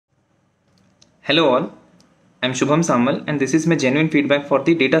Hello all, I'm Shubham Samal and this is my genuine feedback for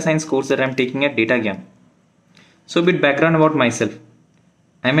the data science course that I'm taking at Data Gyan. So a bit background about myself.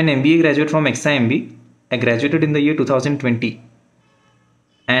 I'm an MBA graduate from XIMB. I graduated in the year 2020.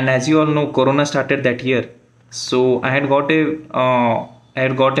 And as you all know, Corona started that year. So I had got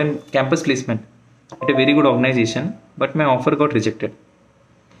a campus placement at a very good organization, but my offer got rejected.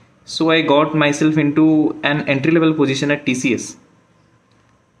 So I got myself into an entry-level position at TCS.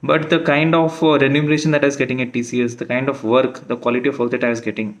 But the kind of remuneration that I was getting at TCS, the kind of work, the quality of work that I was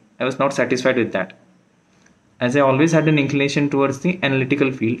getting, I was not satisfied with that. As I always had an inclination towards the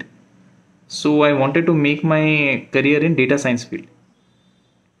analytical field. So I wanted to make my career in data science field.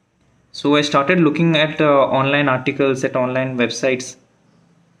 So I started looking at online articles, at online websites,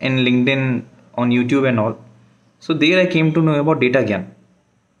 in LinkedIn, on YouTube and all. So there I came to know about Data Gyan.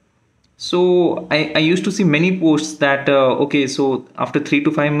 So I used to see many posts that okay, so after 3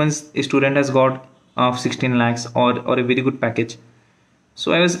 to 5 months a student has got 16 lakhs or a very good package.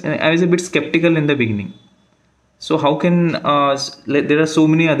 So I was a bit skeptical in the beginning. So how can there are so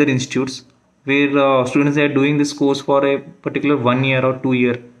many other institutes where students are doing this course for a particular 1 year or 2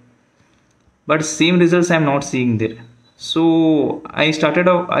 year, but same results I'm not seeing there. So I started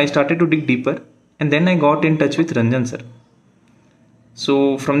to dig deeper, and then I got in touch with Ranjan sir.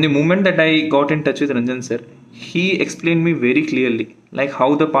 So from the moment that I got in touch with Ranjan sir, he explained me very clearly like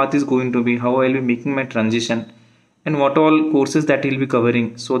how the path is going to be, how I'll be making my transition, and what all courses that he'll be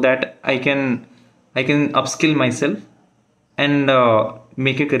covering, so that I can upskill myself and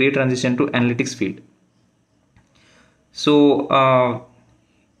make a career transition to analytics field. So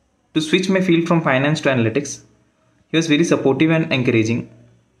to switch my field from finance to analytics, he was very supportive and encouraging.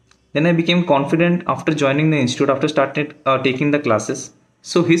 Then I became confident after joining the institute, after started taking the classes.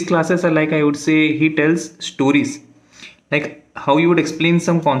 So his classes are like, I would say, he tells stories, like how you would explain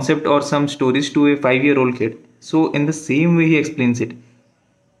some concept or some stories to a 5-year-old kid. So in the same way he explains it.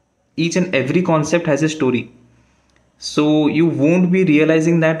 Each and every concept has a story. So you won't be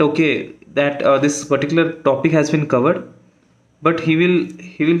realizing that okay, that this particular topic has been covered, but he will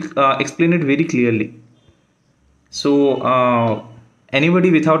explain it very clearly. So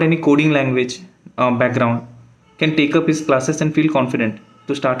anybody without any coding language background can take up his classes and feel confident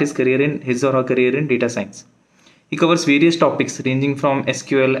to start his or her career in data science. He covers various topics ranging from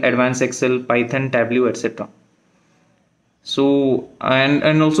SQL, Advanced Excel, Python, Tableau, etc. So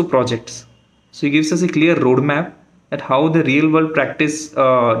and also projects. So he gives us a clear roadmap at how the real world practice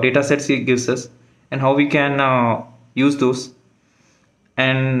data sets he gives us and how we can use those.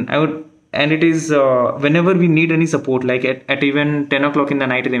 And it is whenever we need any support, like at even 10 o'clock in the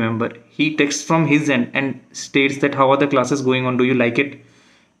night, remember, he texts from his end and states that how are the classes going on, do you like it,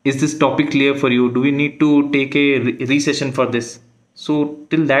 is this topic clear for you, do we need to take a re-session for this. So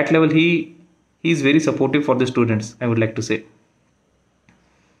till that level he is very supportive for the students, I would like to say.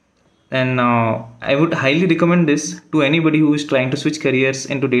 And I would highly recommend this to anybody who is trying to switch careers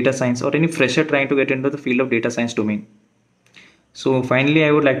into data science, or any fresher trying to get into the field of data science domain. So finally,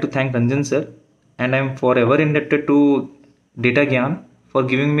 I would like to thank Ranjan sir, and I am forever indebted to Data Gyan for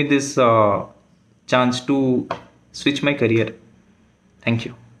giving me this chance to switch my career. Thank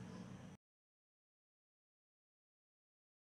you.